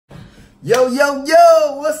Yo, yo,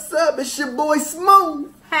 yo, what's up? It's your boy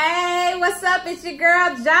Smooth. Hey, what's up? It's your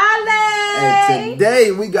girl Jolly. And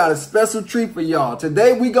today we got a special treat for y'all.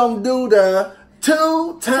 Today we gonna do the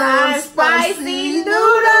 2-time spicy noodle.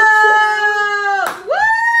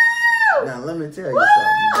 Woo! Now let me tell you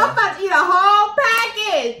something. I'm about to eat a whole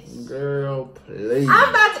package. Girl, please. I'm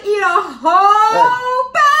about to eat a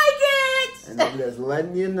whole package. And I'm just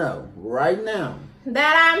letting you know right now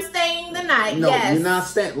that I'm staying the night. No, yes. you're not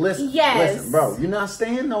staying. Listen, listen, bro. You're not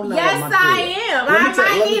staying no night. Yes, I am. I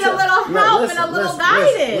might need a little help and a little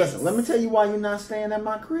guidance. Listen, let me tell you why you're not staying at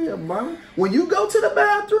my crib, bro. When you go to the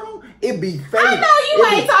bathroom, it be faded. I know you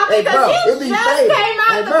ain't talking because you just came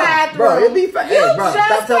out the bathroom. Bro, it be faded. You bro,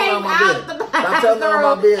 just came out the bathroom. Stop telling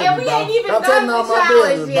all my business, and we ain't even stop done the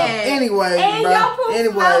challenge yet. Anyway, and bro. Your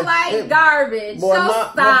poop smell like garbage. Boy, so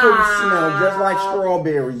my poop smells just like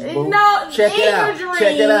strawberries, boo. No, check it out. Dreams.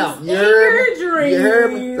 Check it out. You heard me? You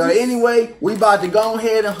heard me? So anyway, we about to go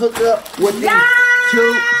ahead and hook up with these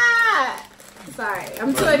two. Sorry,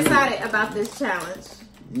 I'm too excited about this challenge.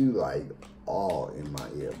 You like all in my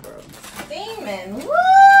ear, bro. Steaming. Woo!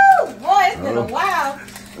 Boy, it's been a while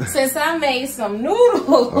since I made some noodles.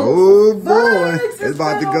 Oh boy, it's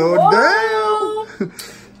about to go down.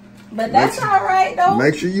 But that's all right though.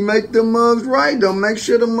 Make sure you make the mugs right though. Make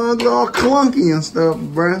sure the mugs are all clunky and stuff,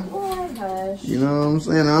 bro. You know what I'm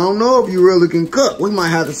saying? I don't know if you really can cook. We might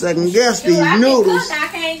have to second guess these noodles. I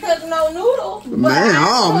can't cook no noodles. Man,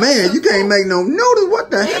 oh man, you can't make no noodles.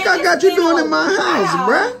 What the heck I got you doing in my house,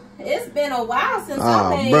 bruh? It's been a while since I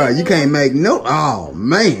made. Oh, bruh, you can't make no. Oh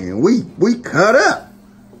man, we cut up.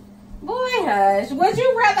 Boy, hush. Would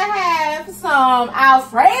you rather have some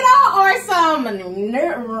Alfredo or some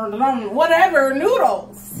whatever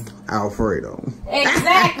noodles? Alfredo.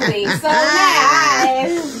 Exactly. So now,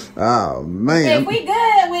 oh man, if we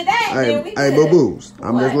good with that, then we good. Hey, boo-boos,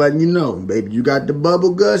 I'm just letting you know, baby. You got the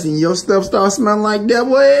bubble guts and your stuff starts smelling like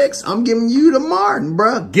devil eggs. I'm giving you the Martin,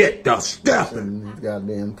 bruh. Get the stuff in this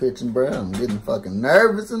goddamn kitchen, bruh. I'm getting fucking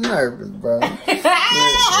nervous, bro.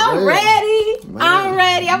 I'm ready. Man. I'm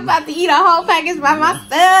ready. I'm about to eat a whole package by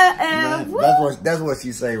myself. That's what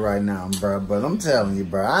she say right now, bro. But I'm telling you,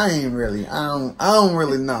 bro, I don't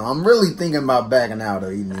really know. I'm really thinking about backing out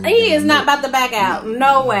of eating. He is not about to back out.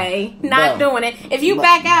 No way. Not doing it. If you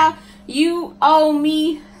back out, you owe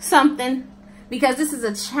me something because this is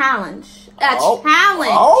a challenge.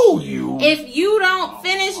 Challenge. Oh, you. If you don't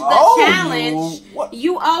finish the challenge,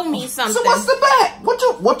 you owe me something. So what's the bet?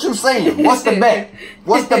 What you saying? What's the bet?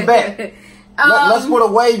 What's the bet? Let's put a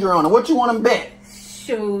wager on it. What you want to bet?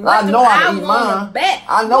 Shoot, I know I can eat mine. Bet.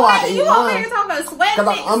 I know I can eat mine. You over here talking about sweating?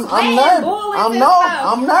 I'm nervous.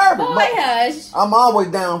 I'm nervous. Boy, hush. I'm always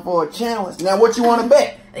down for a challenge. Now, what you want to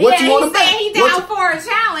bet? What you want to bet? He down for a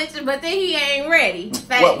challenge, but then he ain't ready.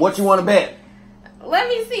 What you want to bet? Let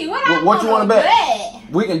me see. What you want to bet?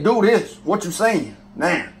 We can do this. What you saying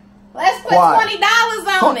now? Let's put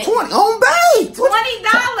 $20 on it. 20 on bait.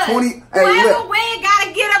 $20. 20. Whoever win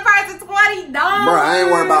gotta get a person $20. Bro, I ain't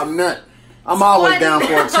worried about nothing. I'm always down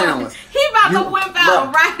for a challenge. He about to whip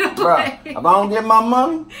out right away. Bro, if I don't get my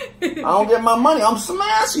money, I'm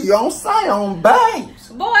smashing you on sight, on babes.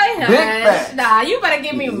 Boy, hush. Nah, you better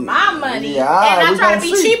give me my money. Yeah, and I'm trying to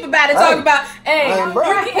be cheap about it. Talk about,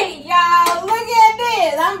 hey, y'all, look at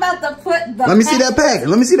this. I'm about to put the. Let me see that package.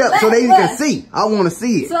 Let me see that so they can see. I want to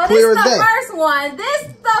see it. So clear this as the day. first one. This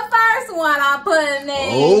the first one I'm putting in.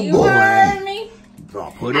 Oh you boy. Heard me?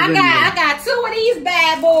 I got 2 of these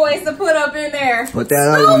bad boys to put up in there. Put that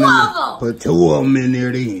other one in there. Put 2 of them in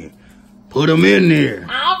there then. Put them in there. All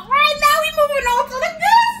right, now we moving on to the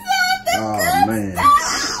good stuff. Man.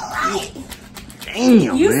 Right.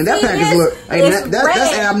 Damn, man. That package look. Hey,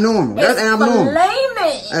 that's abnormal. That's abnormal.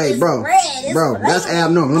 Hey, bro, that's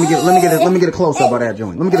abnormal. Let me get a close up of that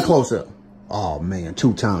joint. Let me get a close up. Oh man,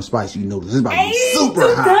 2-time spicy noodles. This is about to be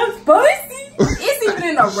super hot. 2-time spicy. It's even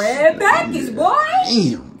in a red package, boy.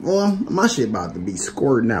 Damn, boy, my shit about to be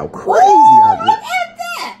squirting out crazy out there. Look at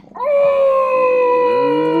that.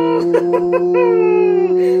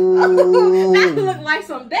 That look like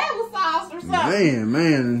some devil sauce or something.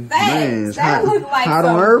 Man. That look like hot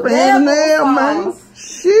some on earth and nail, man.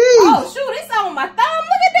 Sheesh. Oh shoot, it's on my thumb.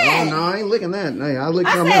 Look at that. Oh no, I ain't licking that. Hey, I lick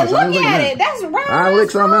I something said, else. look at it. That's right. I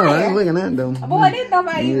lick something else. I ain't licking that though. Boy, didn't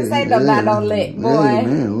nobody even say don't lick, boy. Yeah,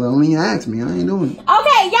 man, well, don't even ask me. I ain't doing it.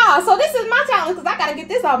 Okay, y'all. So this is my challenge because I gotta get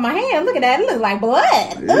this off my hand. Look at that. It looks like blood.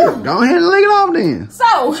 Yeah, go ahead and lick it off then.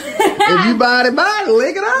 So if you buy it,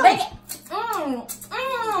 lick it off. Lick it.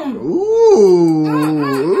 Ooh.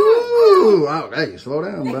 Oh, hey, slow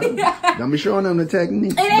down, bro. Don't be showing them the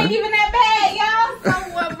technique. It ain't even that bad, y'all.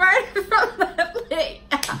 Someone burning from the lick.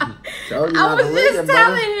 I was just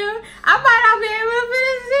telling you, I might not be able to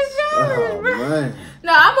finish this challenge, bro. Man.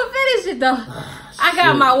 No, I'm gonna finish it though. I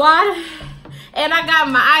got my water and I got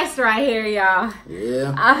my ice right here, y'all.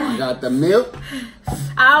 Yeah. I got the milk.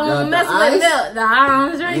 I don't mess with milk. No, I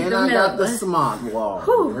don't drink the milk. And I got the smart water.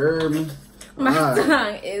 You heard me? My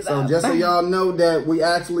tongue is so just so y'all know that we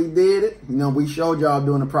actually did it. You know, we showed y'all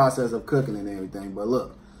doing the process of cooking and everything. But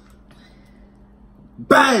look.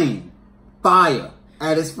 Bang! Fire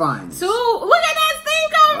at its finest. So, look at that thing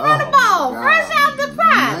coming from the bowl. Fresh out the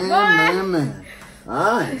pot, Man.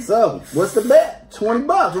 All right, so what's the bet? $20,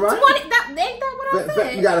 right? 20. Ain't that what I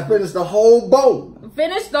said? You gotta finish the whole bowl.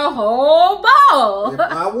 Finish the whole bowl. If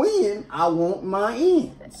I win, I want my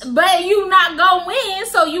ends. But you not gonna win,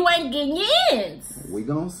 so you ain't getting your ends. We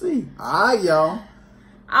gonna see. All right, y'all.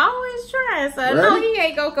 I always try, so no, he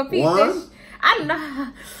ain't gonna compete. One. I know.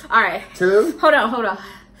 All right. 2. Hold on.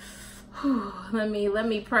 Whew, let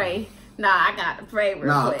me pray. Nah, I got to pray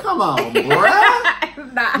real quick. Come on,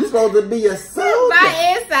 bruh. Nah. You supposed to be a soldier.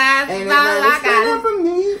 My insides. Ain't all I got. for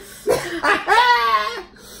me.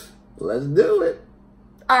 Let's do it.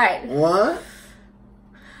 All right. 1,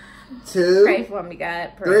 2. Pray for me,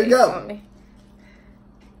 God. Pray 3, go. for me.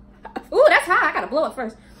 Ooh, that's hot. I gotta blow it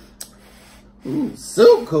first. Ooh,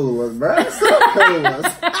 soup coolers, bro. Soup coolers.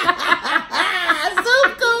 Soup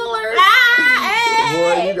coolers.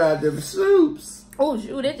 Boy, you got them soups. Oh,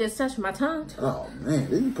 shoot, it just touched my tongue. Oh,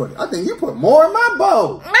 man. I think you put more in my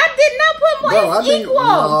bowl. I did not put more. Bro, it's equal.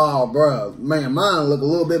 Oh, bro. Man, mine look a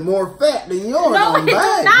little bit more fat than yours. No, it's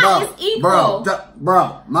not. It's equal.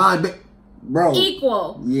 Bro, mine big. Bro.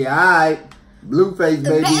 Equal. Yeah, all right. Blueface, baby.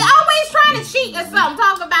 They always trying to cheat or something.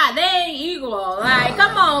 Talk about they ain't equal. Like,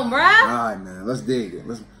 come on, bro. All right, man. Let's dig it.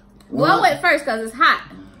 Blow it first because it's hot.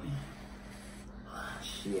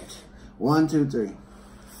 Shit. 1, 2, 3.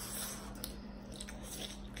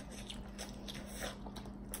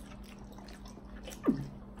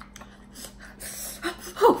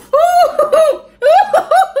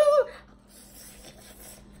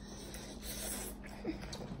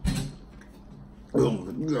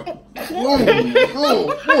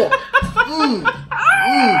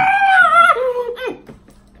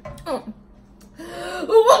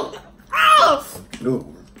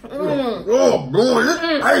 Oh, boy.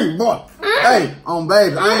 Hey, boy. Hey, on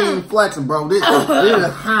baby. I ain't even flexing, bro. This is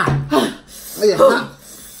hot. It's hot.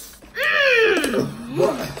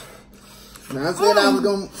 Now, I said I was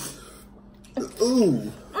going to...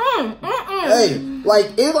 Ooh. Hey,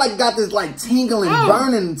 like, it like got this like tingling,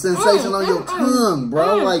 burning sensation on your tongue,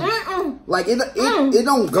 bro. Like it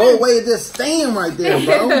don't go away. It just staying right there,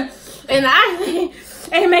 bro. And I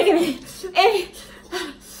ain't making it any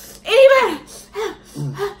better.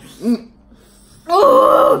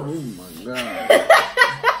 Oh my god.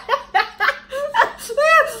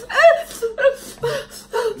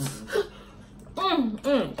 Oh my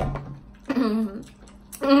god.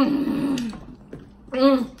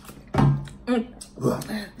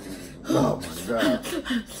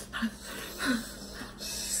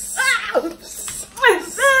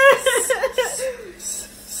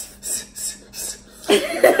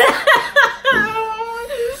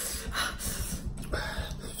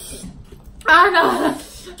 I know.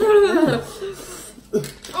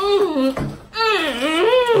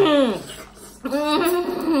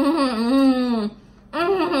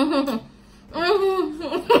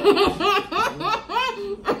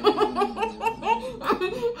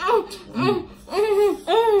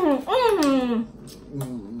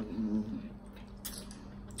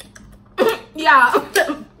 Yeah.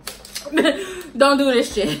 Don't do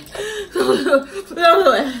this shit. Don't do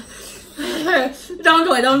it. Don't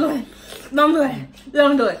do it. Don't do it. Don't do it.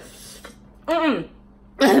 Don't do it.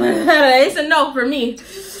 It's a no for me.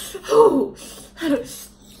 Ooh. Ooh,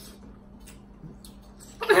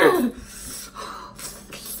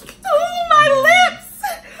 my lips.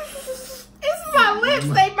 It's my lips.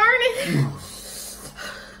 They burning.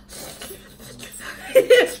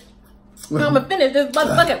 I'm gonna finish this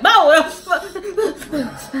motherfucking bowl. I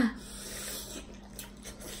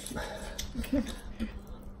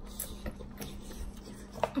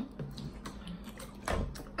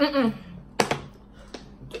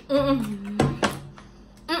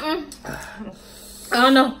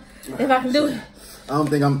don't know if I can do it. I don't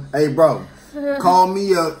think I'm. Hey, bro, call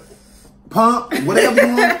me a pump, whatever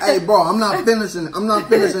you want. Hey, bro, I'm not finishing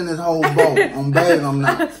this whole bowl. On babe, I'm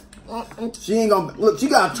not. She ain't gonna look. She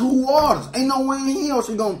got 2 waters. Ain't no way in hell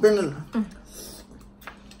she gonna finish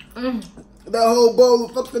that whole bowl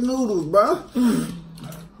of fucking noodles, bro.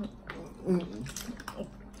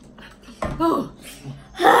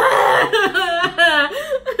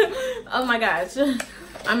 Oh my gosh.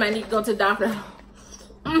 I might need to go to the doctor.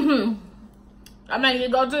 I might need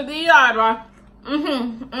to go to the ER, bro.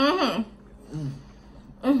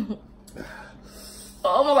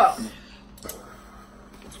 Oh my God.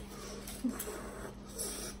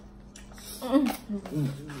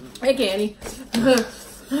 Hey, Candy.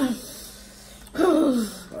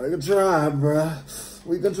 I can try, bruh.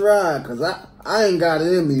 We can try, cause I ain't got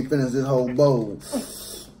it in me to finish this whole bowl.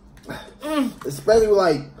 Especially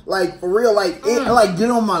like for real, like it like get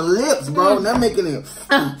on my lips, bro. And that making it.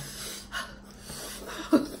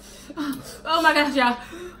 Oh my gosh, y'all.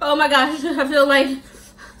 Oh my gosh, I feel like.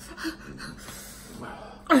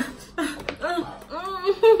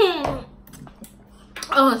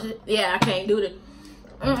 Oh shit. Yeah, I can't do this.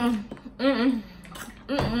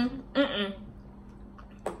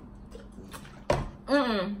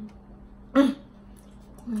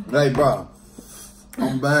 Hey, bro.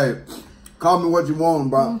 Babe. Call me what you want,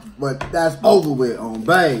 bro. But that's over with on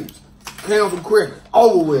babes. Cancel quick.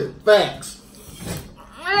 Over with. Facts.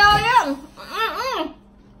 Hell yeah.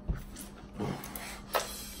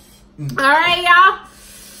 Alright, y'all.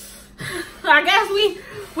 I guess we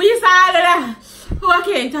decided that. Oh, I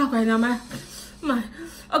can't talk right now, man.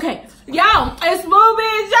 Okay, y'all, it's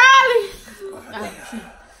Smoothie and Charlie.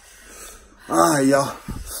 Alright, y'all.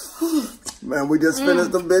 Man, we just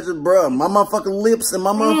finished the bitches, bro. My motherfucking lips and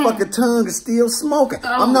my motherfucking tongue is still smoking.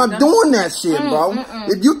 I'm not doing that shit, bro.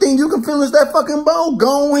 If you think you can finish that fucking bowl,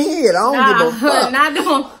 go ahead. I don't give a fuck. Not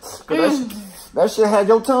doing. That shit had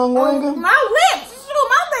your tongue ringing? My lips.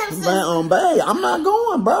 My lips. Man, babe, I'm not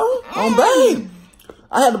going, bro. Babe.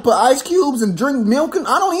 I had to put ice cubes and drink milk, and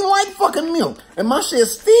I don't even like fucking milk. And my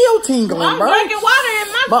shit's still tingling, I'm bro. I'm drinking water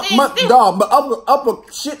in my dog, but upper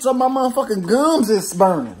shits on my motherfucking gums is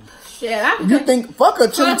burning. Shit, you think fuck a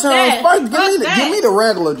chili tongs first? Give me the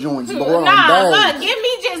regular joints, bro. Nah, give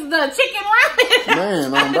me just the chicken ramen.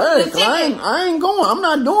 Man, I'm bad. I ain't going. I'm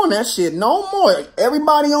not doing that shit no more.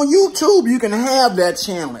 Everybody on YouTube, you can have that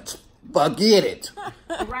challenge. Forget it.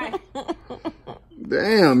 Right.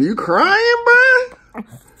 Damn, you crying, bro?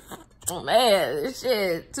 Man, this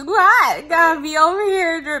shit too hot. Gotta be over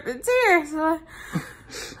here dripping tears. I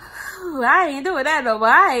ain't doing that no more.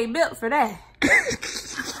 I ain't built for that.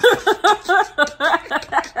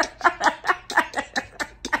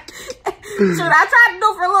 Shoot, I tried to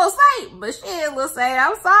do for a little Saint, but shit, little Saint,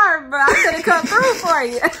 I'm sorry, but I couldn't come through for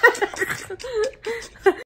you.